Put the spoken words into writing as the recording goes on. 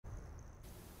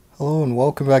Hello and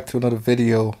welcome back to another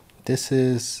video. This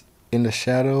is In the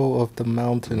Shadow of the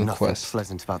Mountain Nothing quest.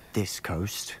 pleasant about this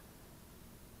coast.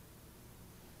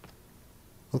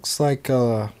 Looks like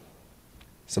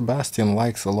Sebastian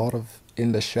likes a lot of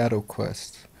In the Shadow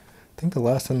quests. I think the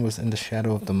last one was In the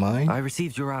Shadow of the Mine. I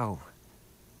received your owl.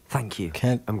 Thank you.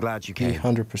 Can't I'm glad you be came.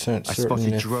 100% I certain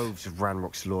spotted if droves of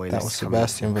Ranrock's loyalists. that was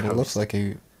Sebastian, but it looks like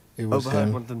it was Overheard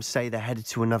him. one of them say they're headed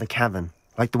to another cavern,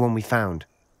 like the one we found.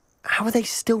 How are they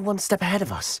still one step ahead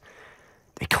of us?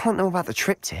 They can't know about the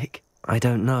triptych. I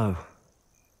don't know.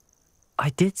 I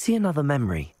did see another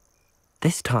memory.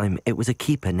 This time it was a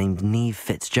keeper named Neve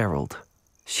Fitzgerald.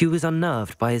 She was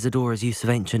unnerved by Isadora's use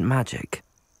of ancient magic.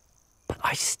 But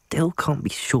I still can't be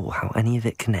sure how any of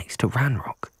it connects to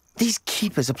Ranrock. These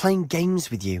keepers are playing games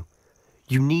with you.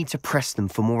 You need to press them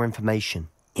for more information.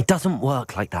 It doesn't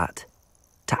work like that.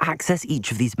 To access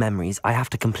each of these memories, I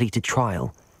have to complete a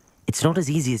trial. It's not as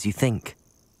easy as you think.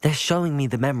 They're showing me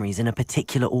the memories in a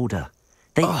particular order.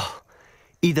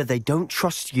 Either they don't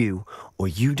trust you, or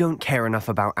you don't care enough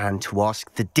about Anne to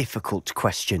ask the difficult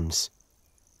questions.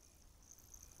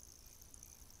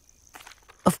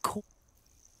 Of course.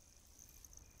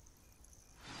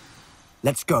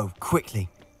 Let's go, quickly,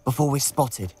 before we're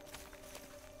spotted.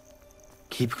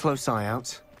 Keep a close eye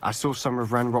out. I saw some of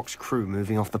Ranrock's crew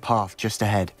moving off the path just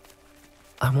ahead.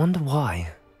 I wonder why.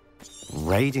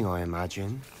 Raiding, I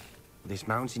imagine. This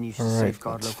mountain used to Alright,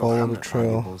 safeguard let's local follow the hamlet trail.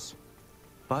 valuables.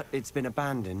 But it's been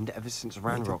abandoned ever since We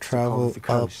can Ranrock took travel hold of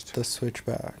the up coast. the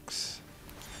switchbacks.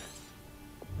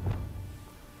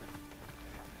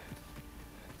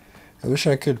 I wish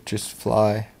I could just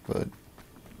fly, but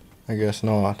I guess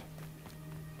not.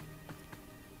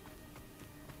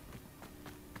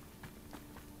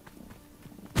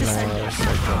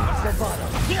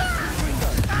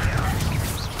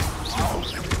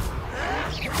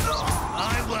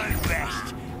 I won't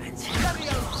rest.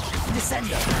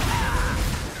 Descendo.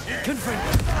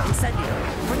 Confringo. Incendio.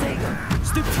 Protego.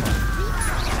 Stupefy.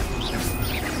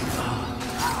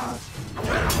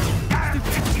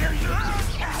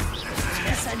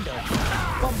 Descendo.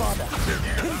 Bombarda.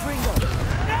 Confringo.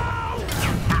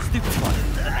 Stupefy.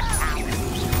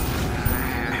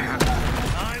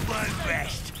 I won't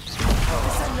rest.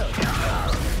 Descendo.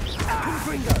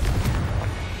 Confringo.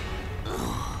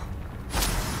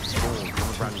 All your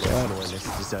Ranrock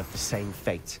loyalists deserve the same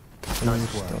fate.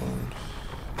 Nice work. Stones.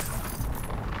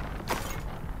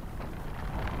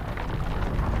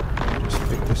 Just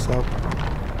pick this up.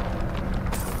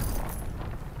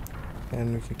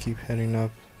 And we can keep heading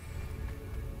up.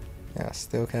 Yeah,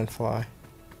 still can't fly.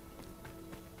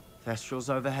 Thestrals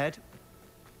overhead.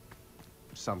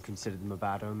 Some consider them a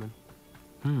bad omen.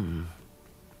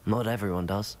 Not everyone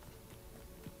does.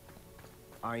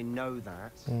 I know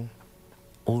that.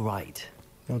 All right.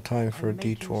 No time for a I'm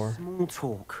making detour. Small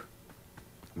talk.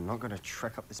 I'm not going to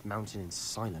trek up this mountain in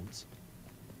silence.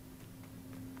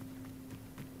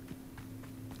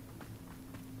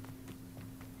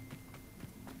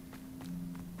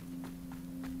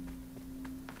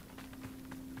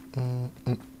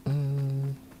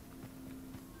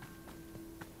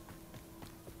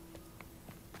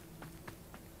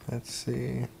 Let's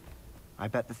see. I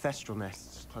bet the Thestral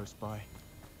nest is close by.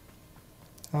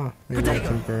 Ah, maybe I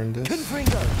can burn this.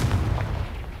 Confringo.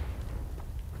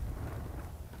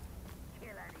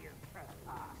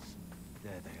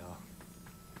 There they are.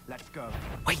 Let's go.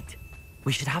 Wait.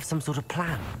 We should have some sort of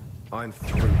plan. I'm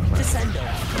through. Playing. Descendo.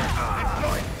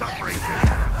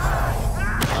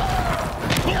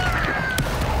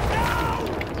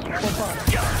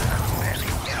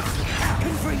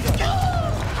 Confringo.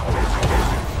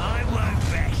 I won't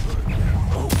rest.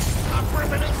 I'm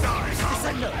ripping inside.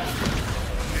 Descendo.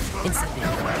 Incendio.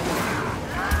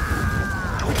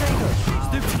 Protego.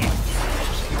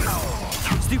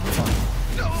 Stupefy.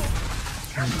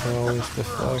 Always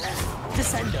deflect.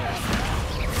 Descendo.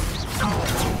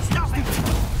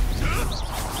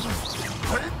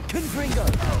 Confringo.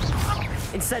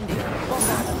 Incendio.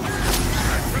 Bombarda.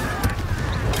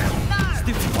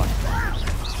 Stupefy.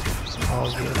 All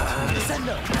good.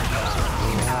 Descendo.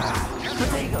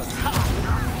 Protego.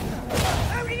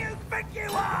 Who do you think you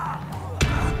are?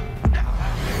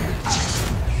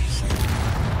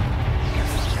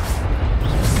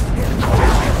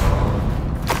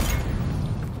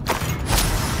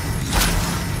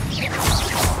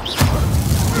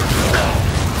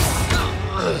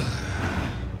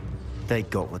 They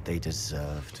got what they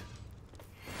deserved.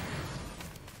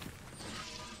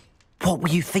 What were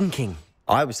you thinking?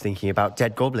 I was thinking about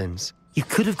dead goblins. You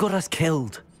could have got us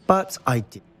killed. But I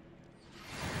did.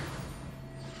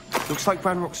 Looks like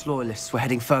Ranrock's loyalists were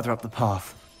heading further up the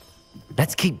path.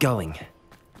 Let's keep going.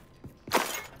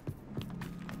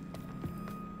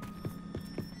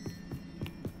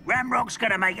 Ranrock's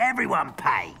gonna make everyone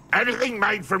pay. Anything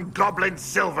made from goblin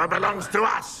silver belongs to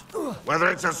us. Whether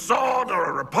it's a sword or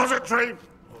a repository,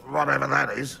 whatever that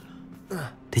is.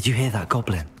 Did you hear that,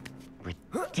 Goblin?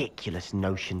 Ridiculous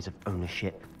notions of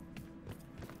ownership.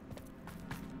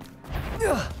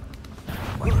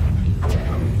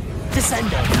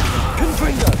 Descendo!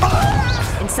 Confringo!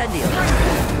 Incendio!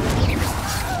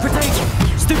 Potato!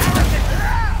 Stupid!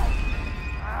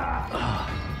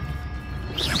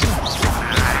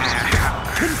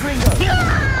 Confringo!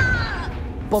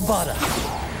 Bombarda!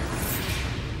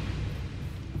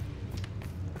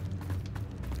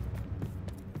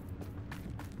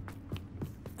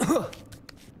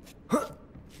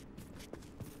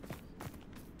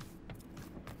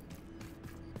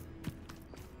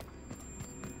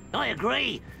 I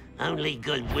agree. Only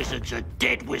good wizard's a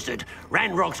dead wizard.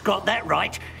 Ranrock's got that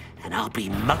right. And I'll be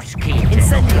most keen to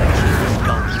Incendio!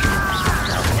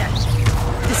 help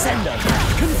Descendo!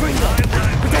 Confringo!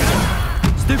 Potato!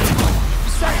 Stupid!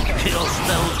 Kill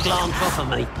spells glance off of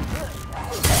me.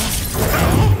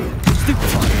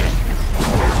 Stupid!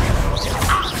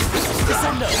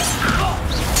 Descendo!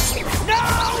 No!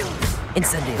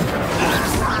 Incendio!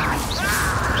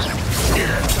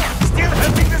 Still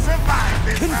hoping to survive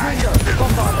this Confringo!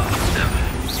 Bombarda!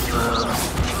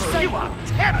 You are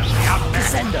terribly unfair.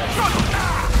 Descendo!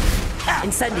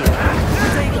 Incendio!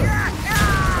 Potato!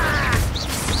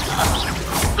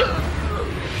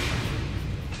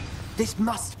 This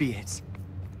must be it.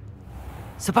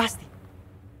 Sebastian!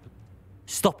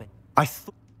 Stop it. I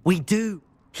thought... We do.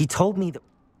 He told me that...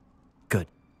 Good.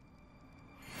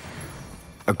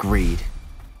 Agreed.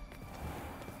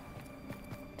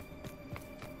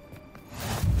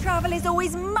 Travel is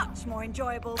always much more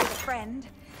enjoyable with a friend.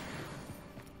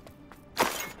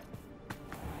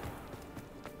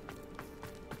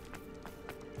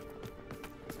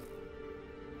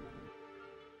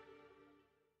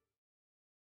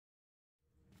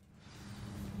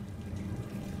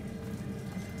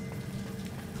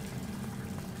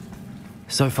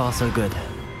 So far, so good.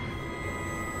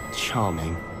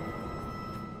 Charming.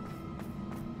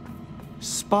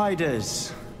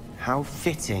 Spiders. How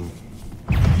fitting.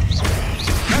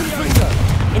 Confringo!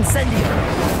 Incendio!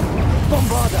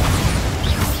 Bombarda!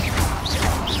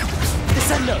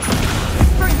 Descendo!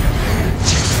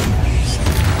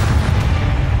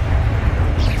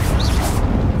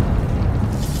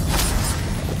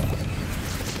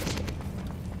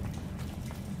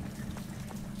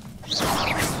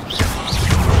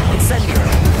 Incendio!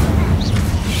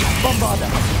 Bombarda!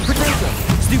 Potato!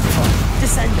 Stupefy!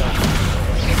 Descendo!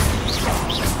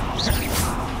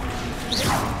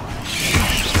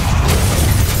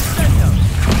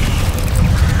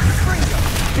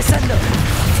 Descendo!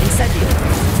 Incendio!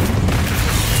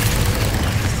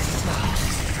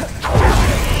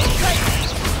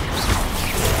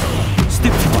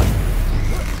 Stupefy!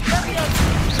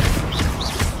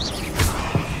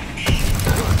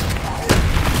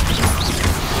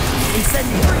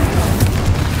 Incendio!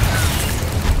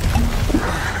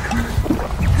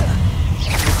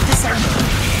 Descendo!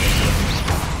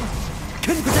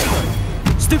 Kun potato!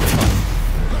 Stupefy!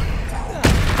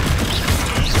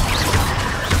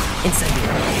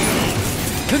 Incendio!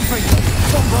 Confringo!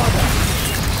 Bombarda!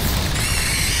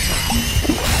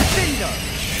 Findo!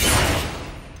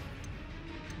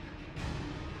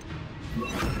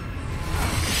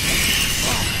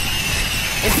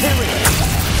 Imperial!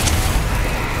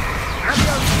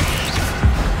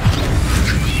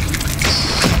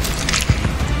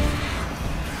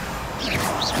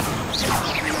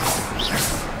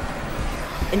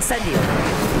 Incendio!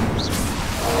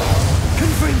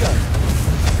 Confringo!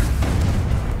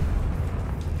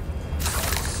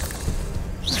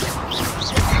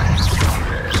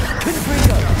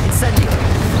 Confringo! Incendio!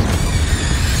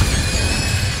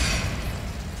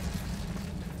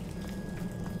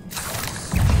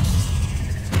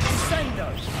 Incendio!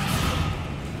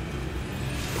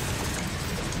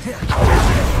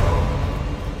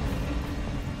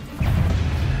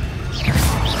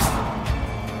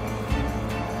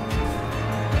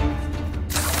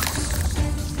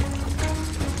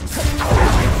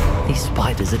 These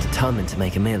spiders are determined to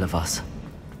make a meal of us.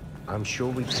 I'm sure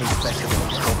we taste better than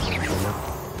a goblin, you know.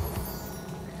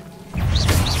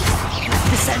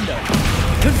 Descendo!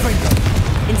 Confringo!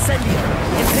 Incendio!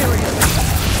 Imperial!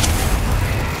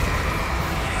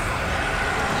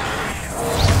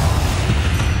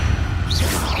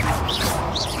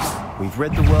 We've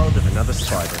read the world of another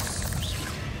spider.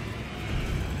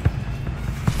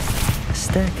 A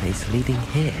staircase leading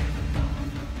here.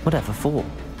 Whatever for?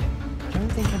 I don't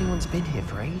think anyone's been here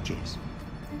for ages.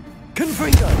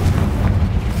 Confringo!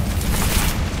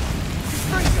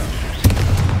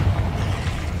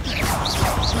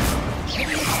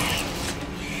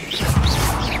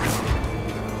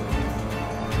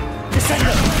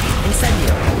 Descendo!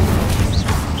 Incendio!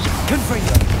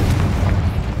 Confringo!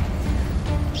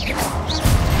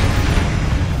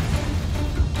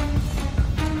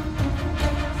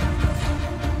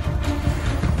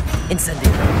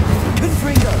 Incendio!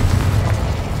 Confringo!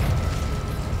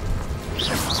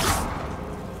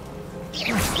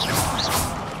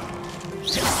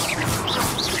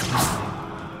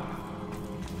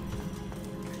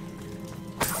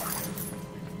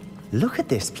 Look at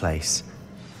this place.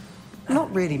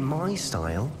 Not really my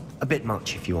style. A bit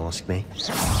much, if you ask me.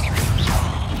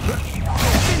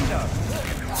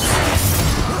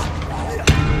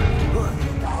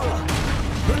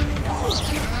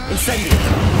 Incendio!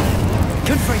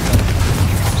 Confringo!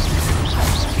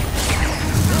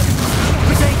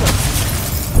 Protego!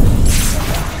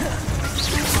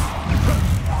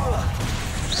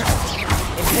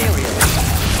 Imperial!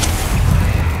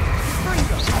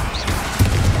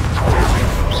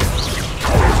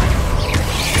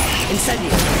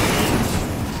 Incendio!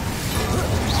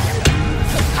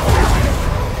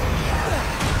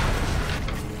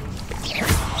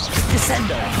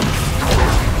 Descendo!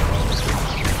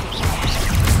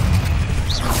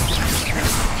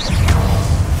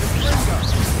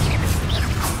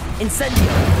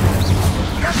 Incendio!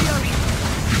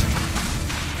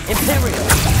 Imperial!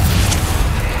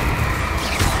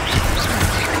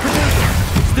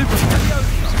 Stupid!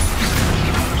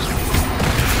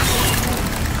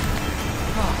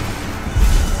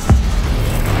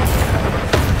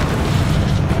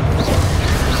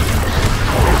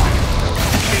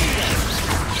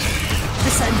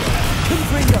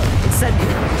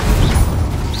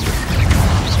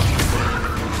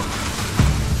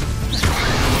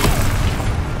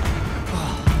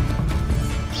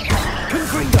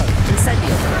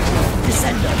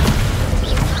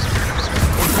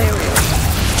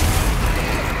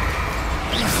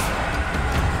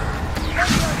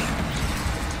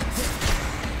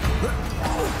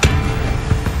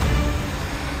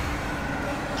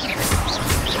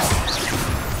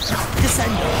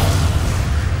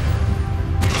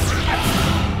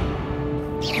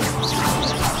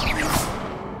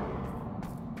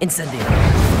 Incendio!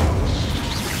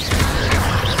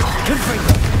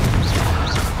 Confringo!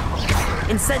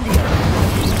 Incendio!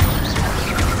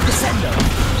 Descendo!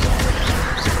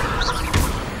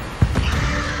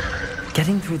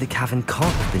 Getting through the cavern can't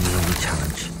have been the only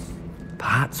challenge.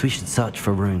 Perhaps we should search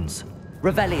for runes.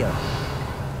 Revelio!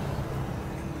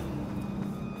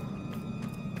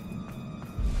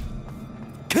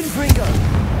 Confringo!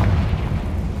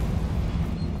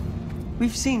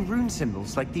 We've seen rune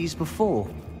symbols like these before.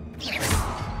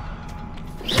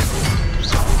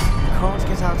 Can't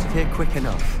get out of here quick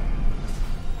enough.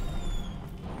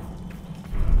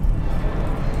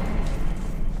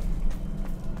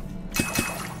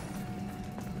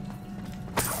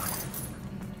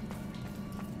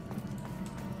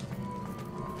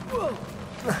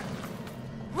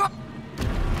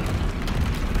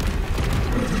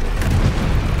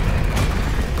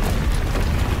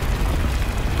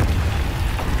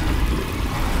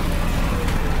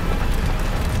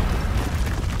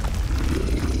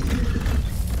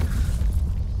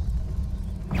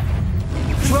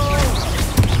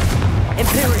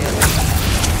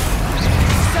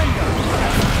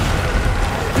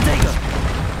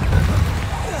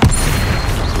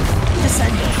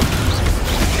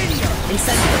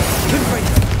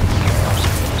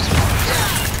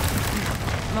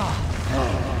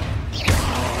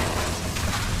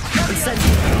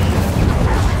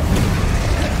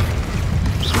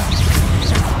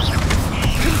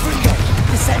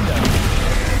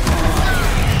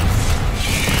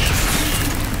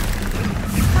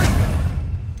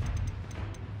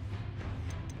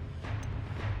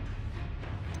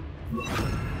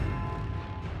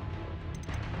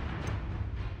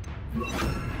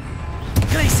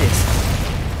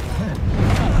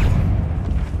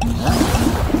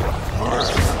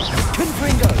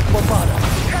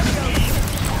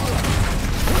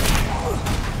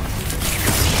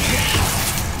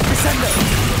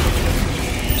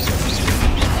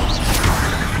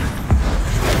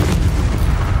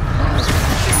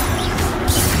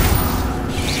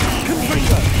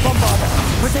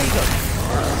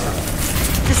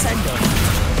 Descendo!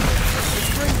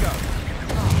 Confringo!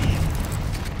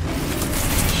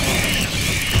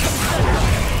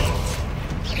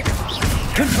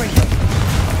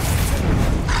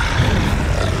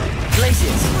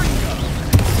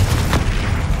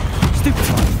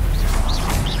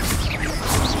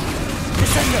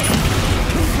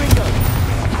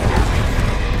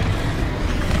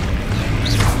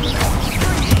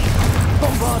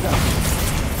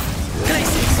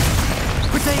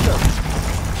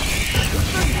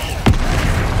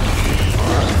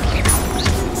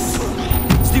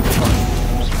 Stoop time.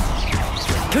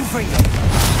 Confringo.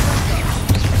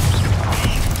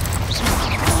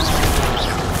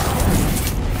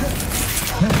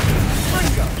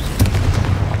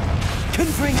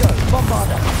 Confringo.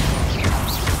 Bombarda.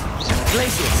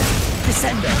 Glaciers.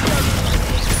 Descender.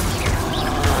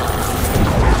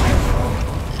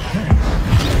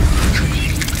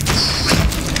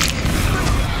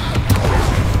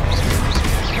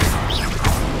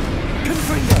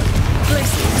 Confringo.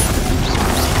 Glaciers.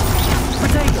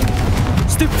 Potato.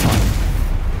 Stoop time.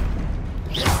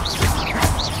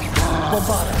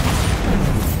 Bombarda.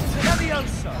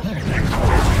 Leviosa.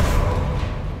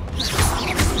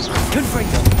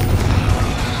 Confringo.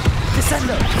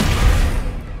 Descendo.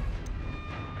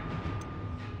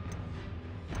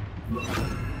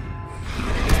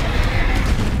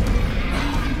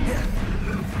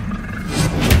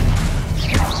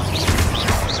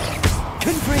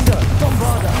 Confringo.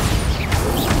 Bombarda.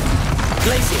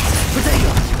 Glaciers.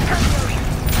 Potato.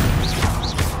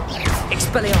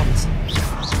 Expelliarmus.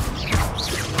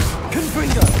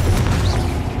 Confringo.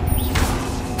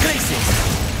 Glaciers.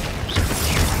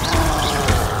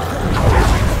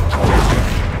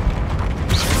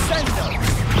 Descendo.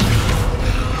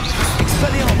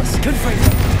 Expelliarmus.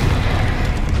 Confringo.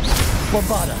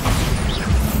 Bombarda.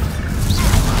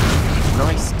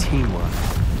 Nice teamwork.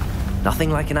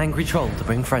 Nothing like an angry troll to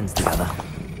bring friends together.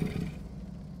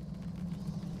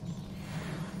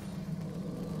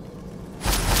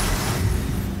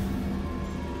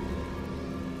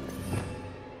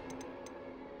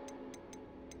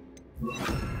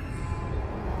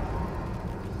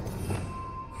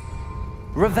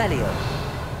 Revelio.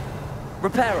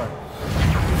 Reparo.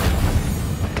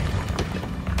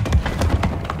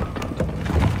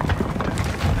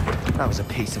 That was a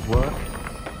piece of work.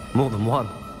 More than one.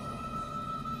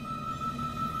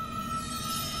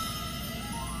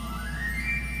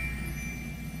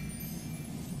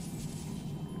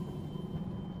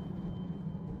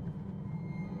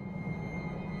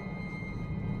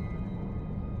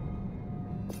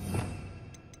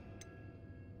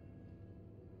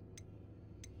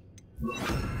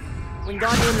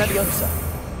 Wingardium Leviosa.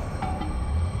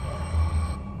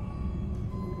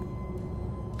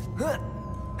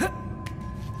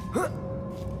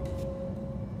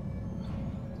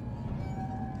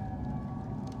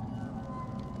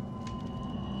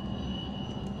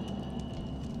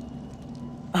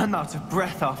 I'm out of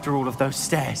breath after all of those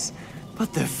stairs,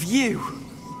 but the view,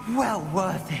 well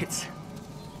worth it.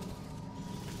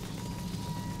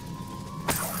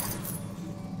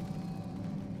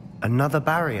 Another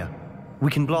barrier.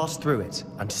 We can blast through it,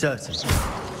 I'm certain.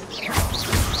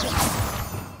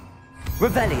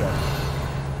 Revelio.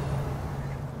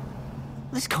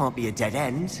 This can't be a dead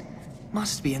end.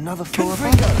 Must be another floor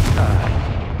Confringo.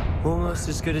 above. Almost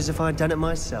as good as if I'd done it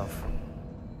myself.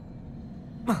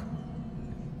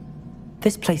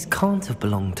 This place can't have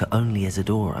belonged to only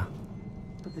Isadora.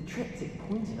 But the triptych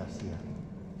pointed us here.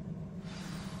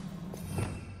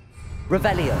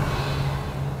 Revelio.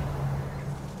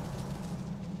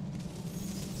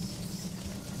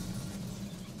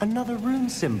 Another rune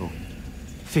symbol.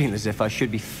 Feel as if I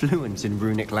should be fluent in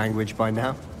runic language by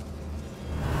now.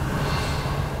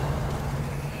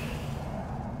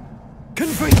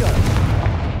 Confringo.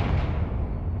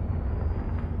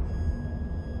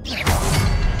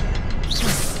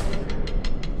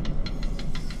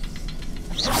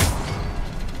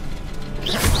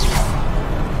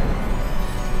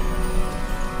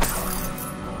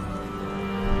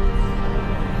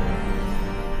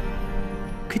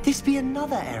 Could this be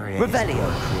another area Revelio.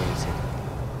 Isadora created?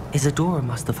 Isadora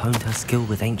must have honed her skill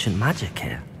with ancient magic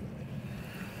here.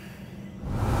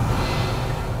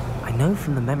 I know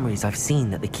from the memories I've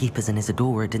seen that the Keepers and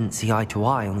Isadora didn't see eye to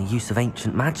eye on the use of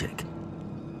ancient magic.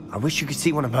 I wish you could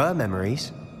see one of her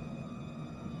memories.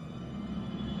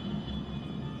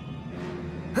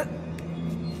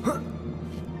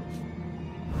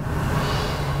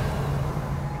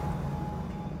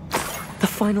 The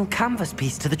final canvas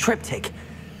piece to the triptych.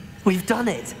 We've done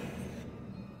it!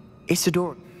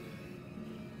 Isadora.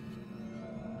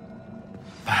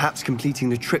 Perhaps completing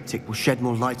the triptych will shed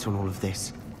more light on all of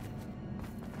this.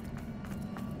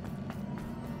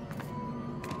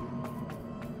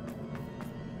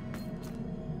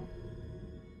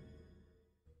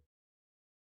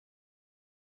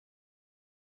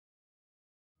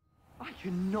 I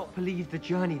cannot believe the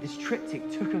journey this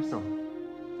triptych took us on.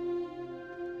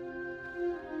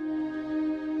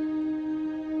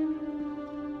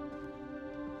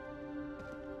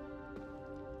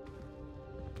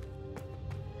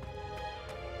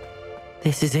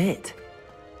 This is it.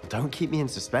 Don't keep me in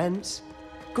suspense.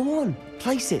 Go on,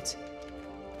 place it.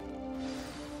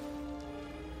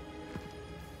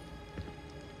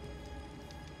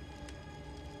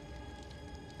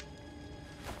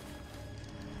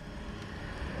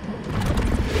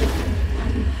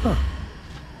 Huh.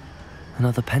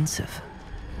 Another pensive.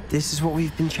 This is what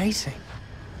we've been chasing.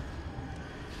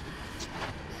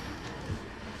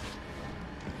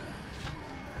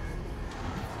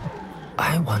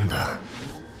 I wonder...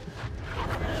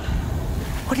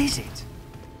 What is it?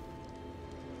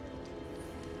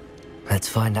 Let's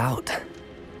find out.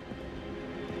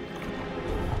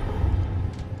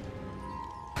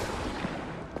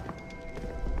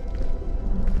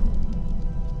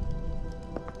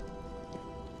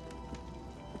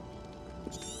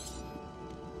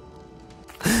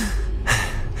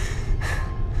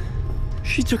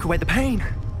 She took away the pain.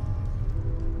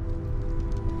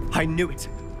 I knew it.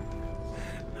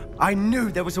 I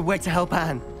knew there was a way to help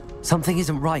Anne. Something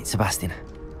isn't right, Sebastian.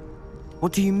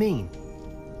 What do you mean?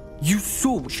 You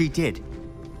saw what she did.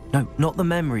 No, not the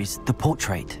memories, the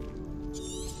portrait.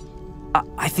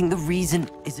 I think the reason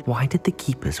is... Why did the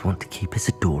Keepers want to keep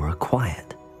Isadora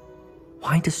quiet?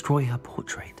 Why destroy her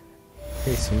portrait?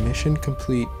 Okay, so mission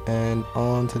complete and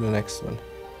on to the next one.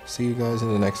 See you guys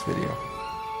in the next video.